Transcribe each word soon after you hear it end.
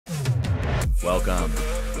Welcome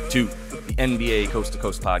to the NBA Coast to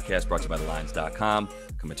Coast podcast brought to you by thelines.com.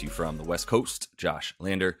 Coming to you from the West Coast, Josh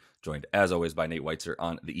Lander, joined as always by Nate Weitzer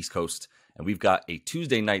on the East Coast. And we've got a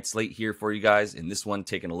Tuesday night slate here for you guys. In this one,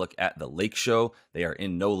 taking a look at the Lake Show. They are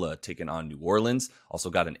in NOLA, taking on New Orleans. Also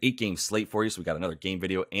got an 8-game slate for you, so we got another game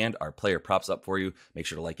video and our player props up for you. Make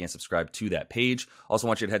sure to like and subscribe to that page. Also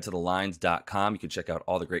want you to head to thelines.com. You can check out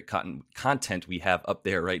all the great content we have up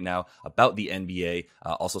there right now about the NBA.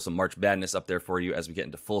 Also some March Madness up there for you as we get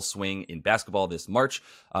into full swing in basketball this March.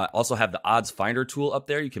 Also have the odds finder tool up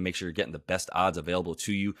there. You can make sure you're getting the best odds available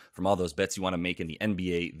to you from all those bets you want to make in the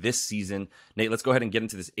NBA this season. Nate, let's go ahead and get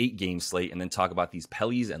into this 8-game slate and then talk about these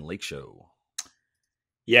Pellies and Lake Show.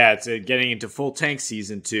 Yeah, it's getting into full tank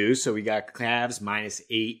season too. So we got Cavs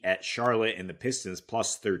 -8 at Charlotte and the Pistons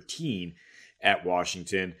 +13 at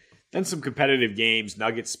Washington. Then some competitive games.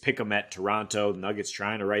 Nuggets pick 'em at Toronto. Nuggets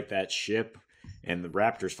trying to right that ship. And the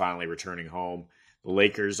Raptors finally returning home. The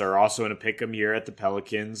Lakers are also in a pick 'em here at the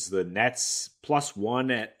Pelicans. The Nets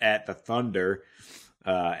 +1 at the Thunder.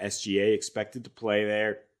 SGA expected to play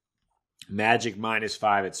there. Magic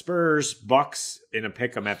 -5 at Spurs. Bucks in a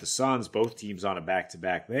pick 'em at the Suns. Both teams on a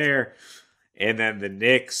back-to-back there. And then the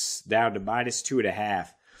Knicks down to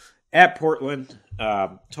 -2.5 at Portland.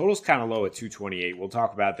 Total's kind of low at 228. We'll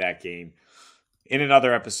talk about that game in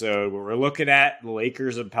another episode where we're looking at the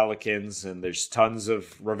Lakers and Pelicans, and there's tons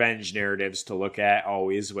of revenge narratives to look at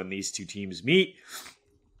always when these two teams meet,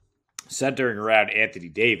 centering around Anthony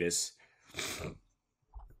Davis,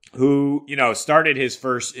 who, started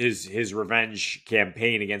his revenge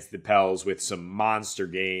campaign against the Pels with some monster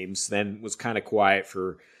games, then was kind of quiet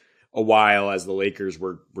for a while as the Lakers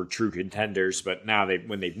were true contenders. But now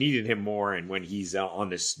when they've needed him more and when he's on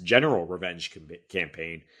this general revenge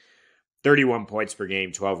campaign, 31 points per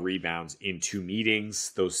game, 12 rebounds in 2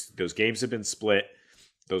 meetings. Those games have been split.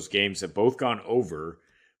 Those games have both gone over,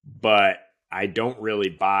 but I don't really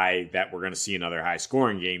buy that we're going to see another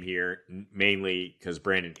high-scoring game here, mainly because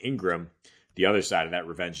Brandon Ingram, the other side of that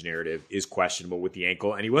revenge narrative, is questionable with the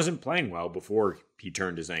ankle, and he wasn't playing well before he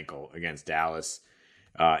turned his ankle against Dallas.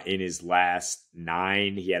 In his last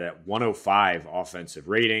 9, he had a 105 offensive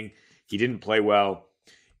rating. He didn't play well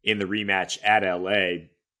in the rematch at LA,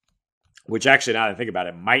 which actually, now that I think about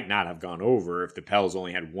it, might not have gone over if the Pels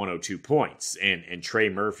only had 102 points. And Trey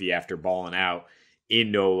Murphy, after balling out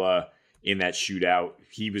in NOLA, in that shootout,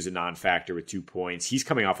 he was a non-factor with 2 points. He's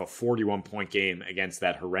coming off a 41-point game against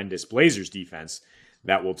that horrendous Blazers defense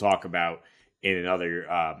that we'll talk about in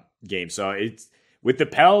another game. So it's with the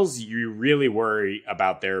Pels, you really worry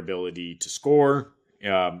about their ability to score.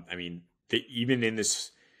 Even in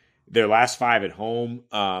their last 5 at home,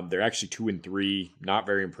 they're actually 2-3, not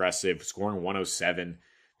very impressive, scoring 107.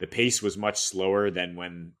 The pace was much slower than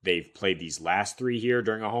when they've played these last 3 here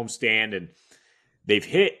during a homestand, and they've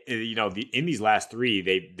hit, in these last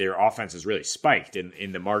 3, their offense has really spiked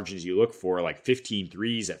in the margins you look for, like 15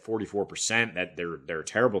 threes at 44%. That they're a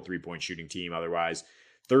terrible 3-point shooting team otherwise.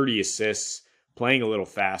 30 assists, playing a little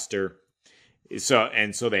faster. So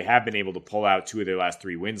they have been able to pull out 2 of their last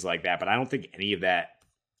 3 wins like that. But I don't think any of that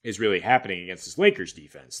is really happening against this Lakers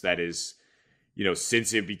defense. That is,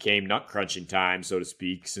 since it became nut crunching time, so to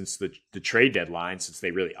speak, since the trade deadline, since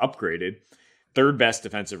they really upgraded. 3rd best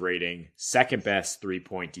defensive rating, 2nd best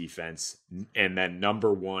 3-point defense, and then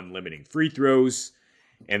number 1 limiting free throws.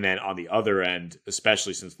 And then on the other end,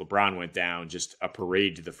 especially since LeBron went down, just a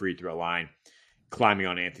parade to the free throw line, climbing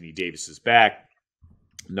on Anthony Davis's back.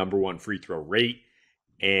 Number 1 free throw rate.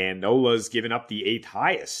 And NOLA's given up the 8th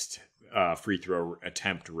highest free throw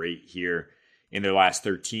attempt rate here in their last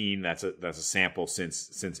 13. That's a sample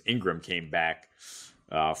since Ingram came back,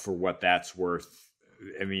 for what that's worth.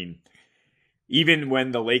 I mean, even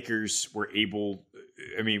when the when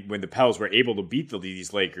the Pels were able to beat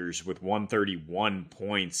these Lakers with 131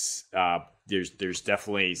 points, there's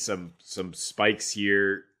definitely some spikes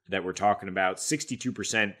here that we're talking about.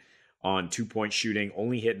 62% on 2-point shooting,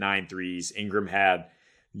 only hit 9 threes. Ingram had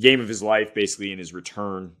the game of his life basically in his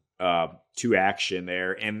return to action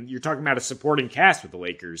there. And you're talking about a supporting cast with the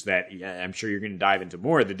Lakers that I'm sure you're going to dive into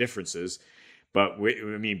more of the differences. But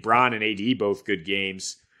Bron and AD, both good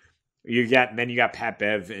games. You got Pat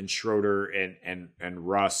Bev and Schroeder and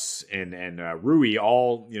Russ and Rui,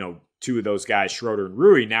 all 2 of those guys, Schroeder and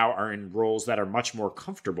Rui, now are in roles that are much more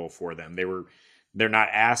comfortable for them. They're not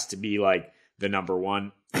asked to be like the number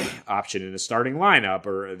 1 option in a starting lineup,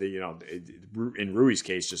 or in Rui's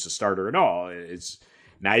case, just a starter at all. It's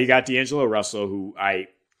now you got D'Angelo Russell, who I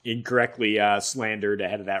incorrectly slandered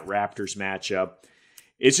ahead of that Raptors matchup.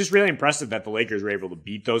 It's just really impressive that the Lakers were able to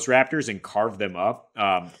beat those Raptors and carve them up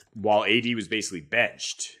while AD was basically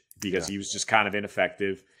benched because he was just kind of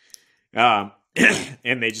ineffective. And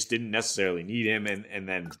they just didn't necessarily need him. And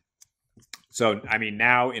then, so, I mean,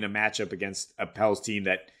 now in a matchup against a Pels team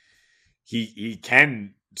that he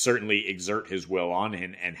can certainly exert his will on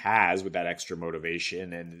and has with that extra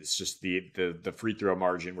motivation. And it's just the free throw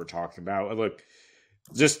margin we're talking about. Look,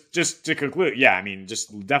 just to conclude, yeah, I mean,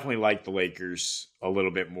 just definitely like the Lakers a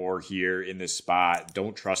little bit more here in this spot.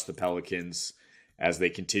 Don't trust the Pelicans as they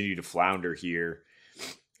continue to flounder here.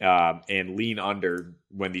 And lean under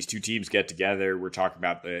when these two teams get together. We're talking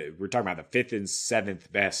about the fifth and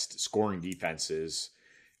seventh best scoring defenses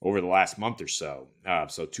over the last month or so.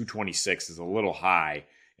 So 226 is a little high,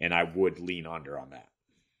 and I would lean under on that.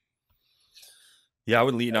 Yeah, I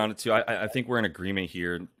would lean on it too. I think we're in agreement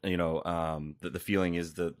here. You know, the feeling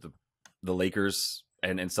is the Lakers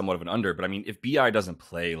and somewhat of an under. But I mean, if BI doesn't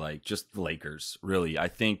play, like, just the Lakers, really, I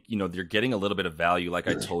think, you know, they're getting a little bit of value, like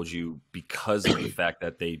I told you, because of the fact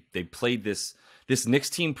that they played this Knicks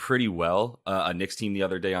team pretty well. A Knicks team the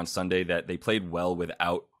other day on Sunday that they played well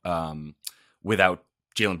without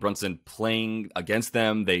Jalen Brunson playing against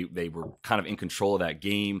them. They were kind of in control of that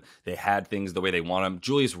game. They had things the way they want them.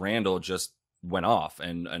 Julius Randle just went off,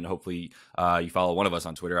 and hopefully you follow one of us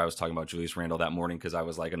on Twitter. I was talking about Julius Randle that morning because I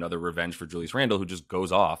was like, another revenge for Julius Randle, who just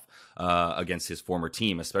goes off against his former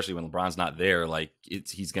team, especially when LeBron's not there. Like,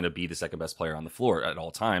 he's going to be the second best player on the floor at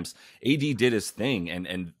all times. AD did his thing,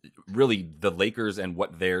 and really the Lakers and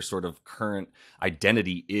what their sort of current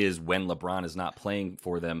identity is when LeBron is not playing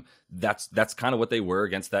for them, that's kind of what they were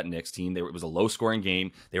against that Knicks team. It was a low scoring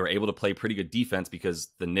game. They were able to play pretty good defense because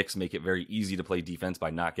the Knicks make it very easy to play defense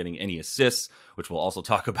by not getting any assists, which we'll also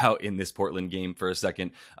talk about in this Portland game for a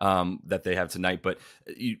second, that they have tonight. But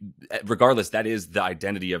regardless, that is the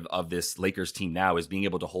identity of this Lakers team now, is being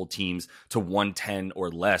able to hold teams to 110 or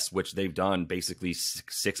less, which they've done basically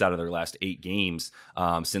 6 out of their last 8 games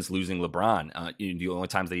since losing LeBron. The only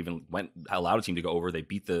times they even allowed a team to go over, they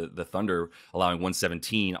beat the Thunder, allowing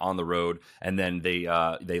 117 on the road, and then they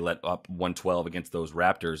let up 112 against those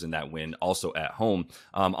Raptors in that win, also at home.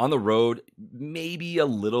 On the road, maybe a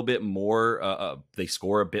little bit more. They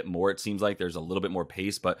score a bit more. It seems like there's a little bit more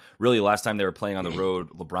pace, but really last time they were playing on the road,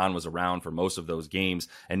 LeBron was around for most of those games.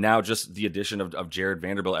 And now just the addition of Jared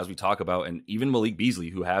Vanderbilt, as we talk about, and even Malik Beasley,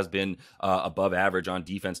 who has been above average on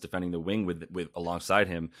defense, defending the wing with alongside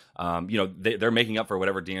him. You know, they're making up for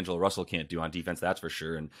whatever D'Angelo Russell can't do on defense, that's for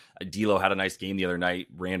sure. And D'Lo had a nice game the other night,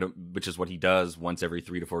 which is what he does once every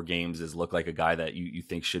 3 to 4 games, is look like a guy that you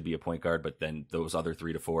think should be a point guard, but then those other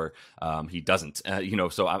 3 to 4, he doesn't. You know,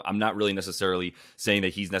 so I'm not really necessarily saying that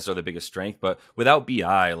he's necessarily the biggest strength, but without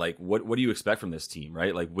BI, like, what do you expect from this team,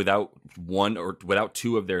 right? Like, without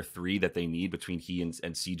 2 of their 3 that they need between he and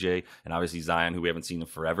CJ, and obviously Zion, who we haven't seen in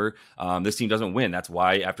forever, this team doesn't win. That's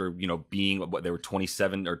why after, you know, being what they were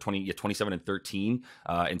 27 and 13,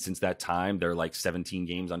 and since that time they're like 17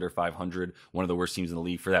 games under 500, one of the worst teams in the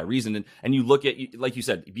league for that reason. And you look at, like you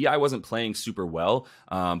said, BI wasn't playing super well,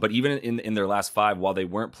 but even in their last 5, while they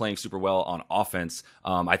weren't playing super well on offense,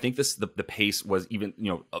 I think the pace was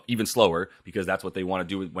even slower, because that's what they want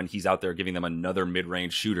to do when he's out there giving them another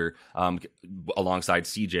mid-range shooter alongside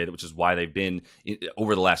CJ, which is why they've been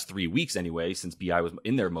over the last 3 weeks anyway, since BI was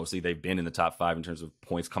in there mostly, they've been in the top 5 in terms of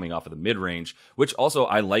points coming off of the mid-range, which also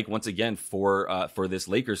I like once again for this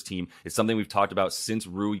Lakers team. It's something we've talked about since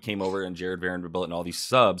Rui came over and Jared Vanderbilt and all these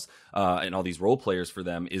subs and all these role players for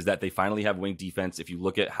them, is that they finally have wing defense. If you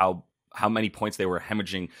look at how many points they were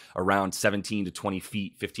hemorrhaging around 17 to 20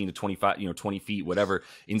 feet, 15 to 25, 20 feet, whatever,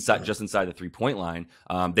 just inside the 3-point line.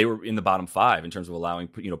 They were in the bottom 5 in terms of allowing,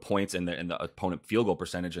 points and the opponent field goal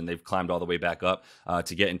percentage. And they've climbed all the way back up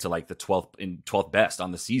to get into like the 12th best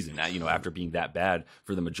on the season, after being that bad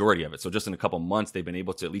for the majority of it. So just in a couple months, they've been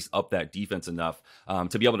able to at least up that defense enough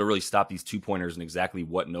to be able to really stop these 2-pointers and exactly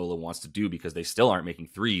what NOLA wants to do, because they still aren't making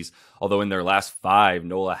threes. Although in their last 5,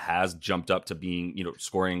 NOLA has jumped up to being,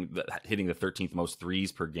 hitting the 13th most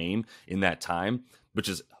threes per game in that time, which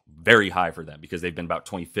is very high for them because they've been about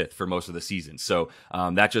 25th for most of the season. So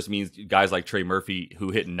that just means guys like Trey Murphy, who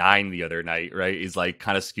hit 9 the other night, right, is like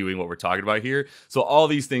kind of skewing what we're talking about here. So all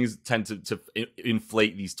these things tend to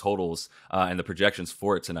inflate these totals and the projections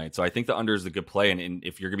for it tonight. So I think the under is a good play. And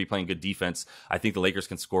if you're going to be playing good defense, I think the Lakers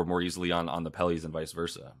can score more easily on the Pellies and vice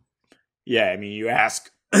versa. Yeah, I mean, you ask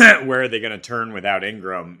where are they going to turn without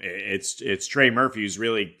Ingram? It's Trey Murphy, who's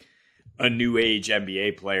really a new age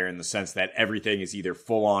NBA player in the sense that everything is either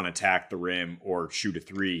full on attack the rim or shoot a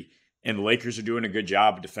 3. And the Lakers are doing a good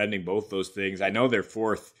job of defending both those things. I know they're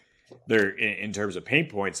 4th in terms of paint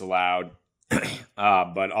points allowed,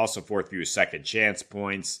 but also 4th fewest second chance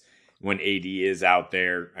points. when AD is out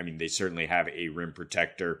there. I mean, they certainly have a rim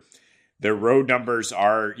protector. Their road numbers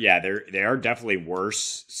are, they are definitely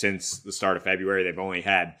worse since the start of February. They've only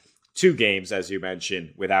had 2 games, as you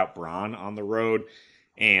mentioned, without Bron on the road.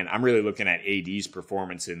 And I'm really looking at AD's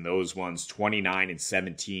performance in those ones, 29 and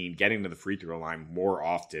 17, getting to the free throw line more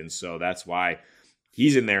often. So that's why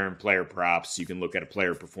he's in there in player props. You can look at a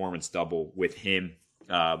player performance double with him.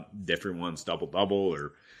 Different ones,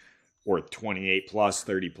 double-double or 28 plus,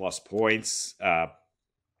 30 plus points.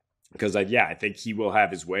 Because I think he will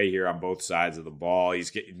have his way here on both sides of the ball.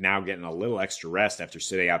 He's now getting a little extra rest after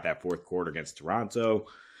sitting out that fourth quarter against Toronto.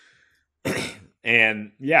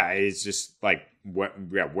 And it's just like,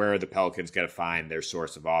 where are the Pelicans going to find their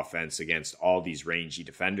source of offense against all these rangy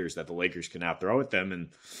defenders that the Lakers can now throw at them,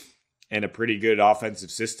 and a pretty good offensive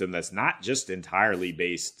system that's not just entirely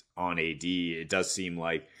based on AD. It does seem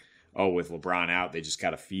like, with LeBron out, they just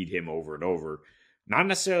got to feed him over and over. Not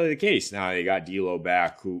necessarily the case. Now they got D'Lo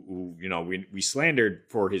back, who we slandered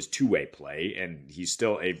for his two-way play, and he's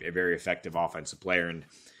still a very effective offensive player, and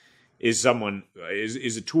is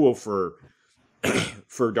a tool for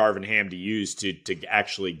Darvin Ham to use to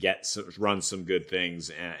actually run some good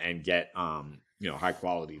things and get high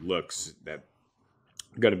quality looks. That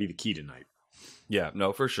going to be the key tonight. Yeah,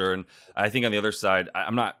 no, for sure. And I think on the other side,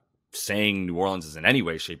 I'm not saying New Orleans is in any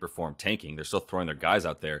way, shape, or form tanking. They're still throwing their guys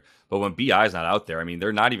out there. But when BI is not out there, I mean,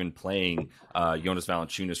 they're not even playing Jonas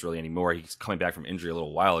Valanciunas really anymore. He's coming back from injury a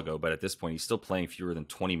little while ago, but at this point, he's still playing fewer than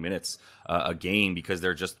 20 minutes a game because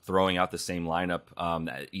they're just throwing out the same lineup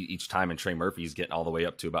each time. And Trey Murphy's getting all the way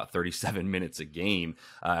up to about 37 minutes a game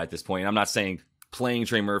at this point. And I'm not saying playing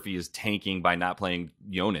Trey Murphy is tanking by not playing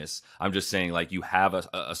Jonas. I'm just saying, like, you have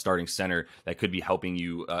a starting center that could be helping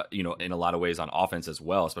you, in a lot of ways on offense as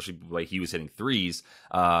well, especially the way he was hitting threes.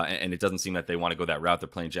 And it doesn't seem that they want to go that route. They're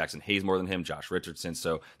playing Jackson Hayes more than him, Josh Richardson.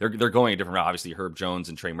 So they're going a different route. Obviously, Herb Jones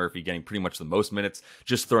and Trey Murphy getting pretty much the most minutes,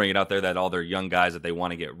 just throwing it out there that all their young guys that they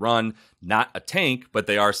want to get run, not a tank, but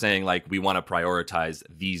they are saying, like, we want to prioritize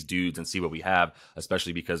these dudes and see what we have,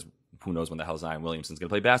 especially because who knows when the hell Zion Williamson's going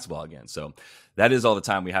to play basketball again. So that is all the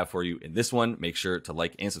time we have for you in this one. Make sure to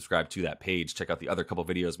like and subscribe to that page. Check out the other couple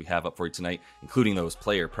videos we have up for you tonight, including those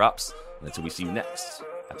player props. And until we see you next,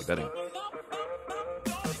 happy betting.